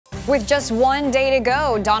With just one day to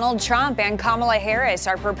go, Donald Trump and Kamala Harris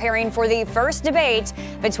are preparing for the first debate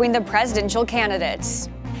between the presidential candidates.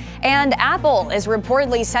 And Apple is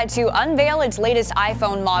reportedly set to unveil its latest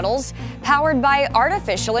iPhone models powered by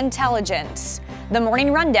artificial intelligence. The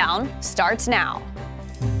Morning Rundown starts now.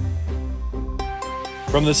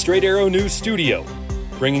 From the Straight Arrow News Studio,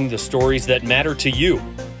 bringing the stories that matter to you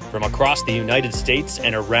from across the United States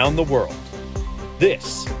and around the world.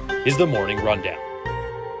 This is the Morning Rundown.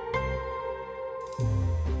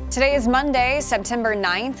 Today is Monday, September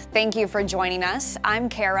 9th. Thank you for joining us. I'm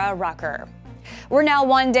Kara Rucker. We're now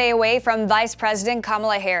one day away from Vice President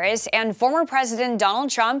Kamala Harris and former President Donald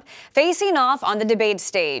Trump facing off on the debate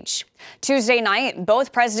stage. Tuesday night,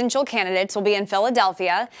 both presidential candidates will be in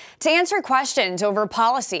Philadelphia to answer questions over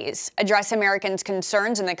policies, address Americans'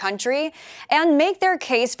 concerns in the country, and make their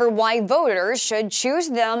case for why voters should choose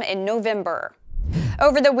them in November.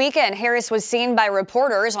 Over the weekend, Harris was seen by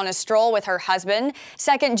reporters on a stroll with her husband,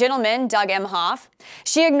 second gentleman Doug Emhoff.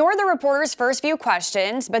 She ignored the reporters' first few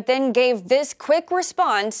questions, but then gave this quick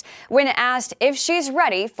response when asked if she's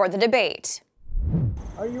ready for the debate.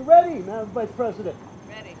 Are you ready, Madam Vice President?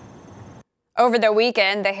 Ready. Over the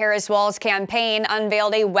weekend, the Harris-Walz campaign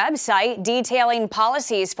unveiled a website detailing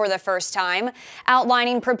policies for the first time,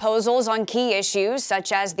 outlining proposals on key issues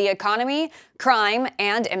such as the economy, crime,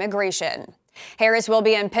 and immigration. Harris will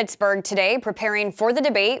be in Pittsburgh today preparing for the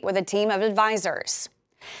debate with a team of advisors.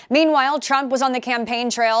 Meanwhile, Trump was on the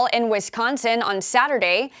campaign trail in Wisconsin on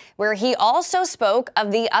Saturday, where he also spoke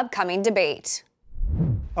of the upcoming debate.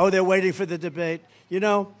 Oh, they're waiting for the debate. You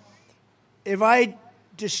know, if I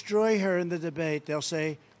destroy her in the debate, they'll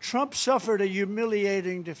say, Trump suffered a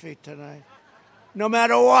humiliating defeat tonight. No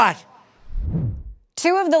matter what.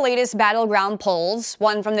 Two of the latest battleground polls,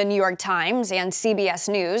 one from the New York Times and CBS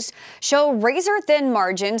News, show razor-thin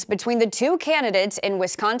margins between the two candidates in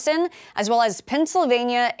Wisconsin, as well as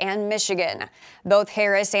Pennsylvania and Michigan. Both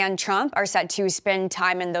Harris and Trump are set to spend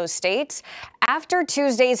time in those states after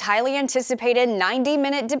Tuesday's highly anticipated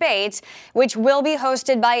 90-minute debate, which will be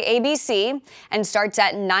hosted by ABC and starts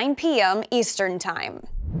at 9 p.m. Eastern Time.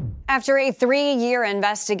 After a 3-year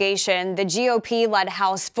investigation, the GOP-led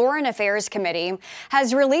House Foreign Affairs Committee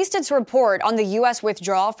has released its report on the U.S.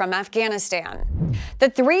 withdrawal from Afghanistan. The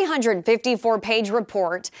 354-page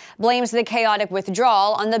report blames the chaotic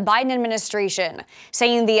withdrawal on the Biden administration,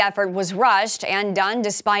 saying the effort was rushed and done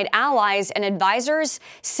despite allies and advisors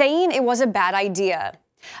saying it was a bad idea.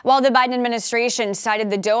 While the Biden administration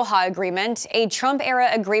cited the Doha Agreement, a Trump-era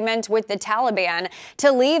agreement with the Taliban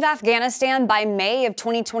to leave Afghanistan by May of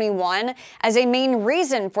 2021, as a main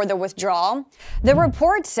reason for the withdrawal, the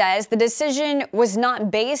report says the decision was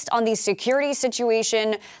not based on the security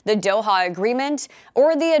situation, the Doha Agreement,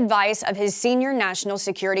 or the advice of his senior national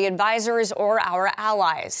security advisors or our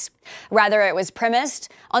allies. Rather, it was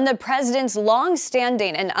premised on the president's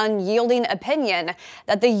long-standing and unyielding opinion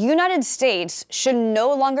that the United States should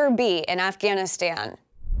no longer be in Afghanistan.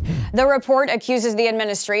 The report accuses the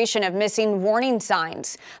administration of missing warning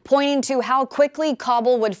signs, pointing to how quickly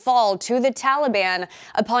Kabul would fall to the Taliban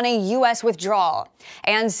upon a U.S. withdrawal,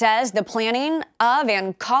 and says the planning of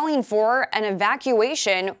and calling for an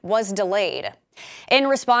evacuation was delayed. In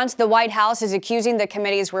response, the White House is accusing the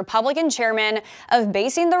committee's Republican chairman of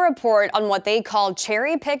basing the report on what they call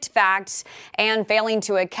cherry-picked facts and failing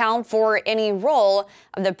to account for any role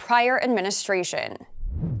of the prior administration.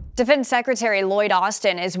 Defense Secretary Lloyd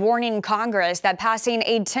Austin is warning Congress that passing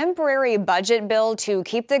a temporary budget bill to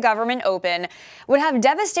keep the government open would have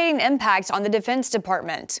devastating impacts on the Defense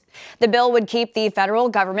Department. The bill would keep the federal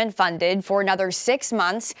government funded for another 6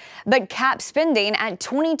 months, but cap spending at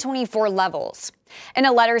 2024 levels. In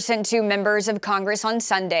a letter sent to members of Congress on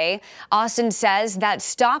Sunday, Austin says that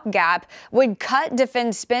stopgap would cut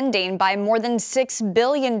defense spending by more than $6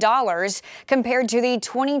 billion compared to the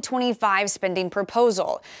 2025 spending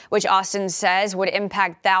proposal, which Austin says would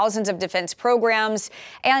impact thousands of defense programs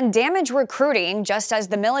and damage recruiting just as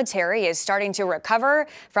the military is starting to recover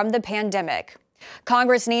from the pandemic.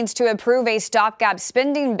 Congress needs to approve a stopgap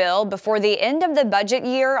spending bill before the end of the budget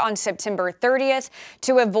year on September 30th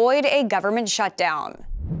to avoid a government shutdown.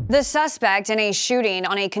 The suspect in a shooting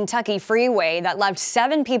on a Kentucky freeway that left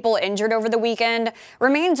 7 people injured over the weekend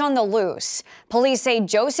remains on the loose. Police say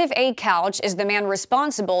Joseph A. Couch is the man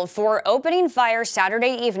responsible for opening fire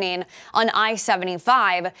Saturday evening on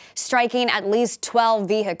I-75, striking at least 12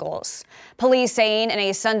 vehicles. Police saying in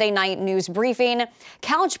a Sunday night news briefing,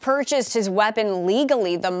 Couch purchased his weapon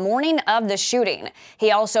legally the morning of the shooting.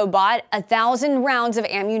 He also bought 1,000 rounds of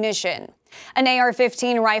ammunition. An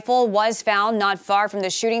AR-15 rifle was found not far from the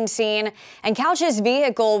shooting scene, and Couch's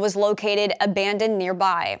vehicle was located abandoned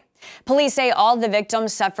nearby. Police say all the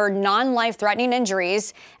victims suffered non-life-threatening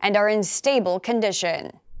injuries and are in stable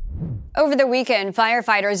condition. Over the weekend,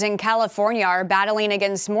 firefighters in California are battling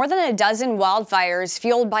against more than a dozen wildfires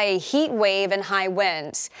fueled by a heat wave and high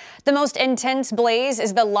winds. The most intense blaze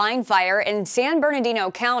is the line fire in San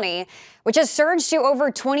Bernardino County, which has surged to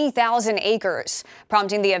over 20,000 acres,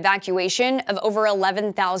 prompting the evacuation of over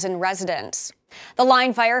 11,000 residents. The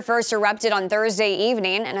line fire first erupted on Thursday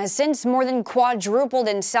evening and has since more than quadrupled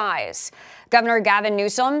in size. Governor Gavin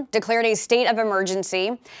Newsom declared a state of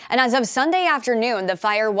emergency, and as of Sunday afternoon, the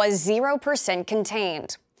fire was 0%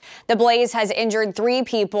 contained. The blaze has injured 3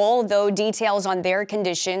 people, though details on their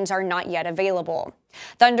conditions are not yet available.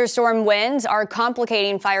 Thunderstorm winds are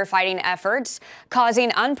complicating firefighting efforts,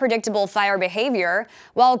 causing unpredictable fire behavior,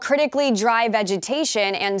 while critically dry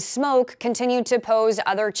vegetation and smoke continue to pose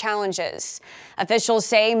other challenges. Officials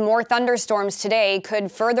say more thunderstorms today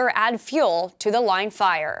could further add fuel to the line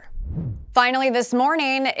fire. Finally, this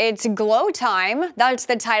morning, it's Glowtime. That's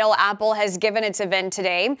the title Apple has given its event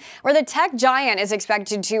today, where the tech giant is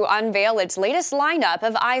expected to unveil its latest lineup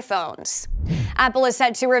of iPhones. Apple is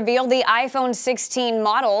set to reveal the iPhone 16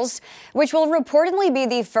 models, which will reportedly be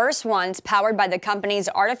the first ones powered by the company's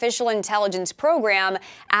artificial intelligence program,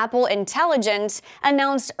 Apple Intelligence,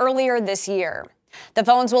 announced earlier this year. The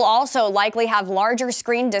phones will also likely have larger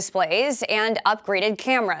screen displays and upgraded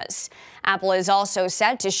cameras. Apple is also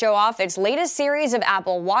set to show off its latest series of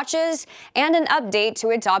Apple Watches and an update to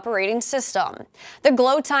its operating system. The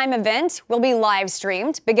Glowtime event will be live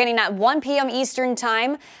streamed beginning at 1 p.m. Eastern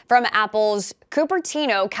Time from Apple's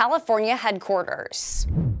Cupertino, California headquarters.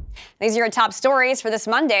 These are your top stories for this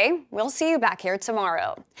Monday. We'll see you back here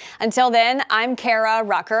tomorrow. Until then, I'm Kara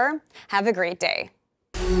Rucker. Have a great day.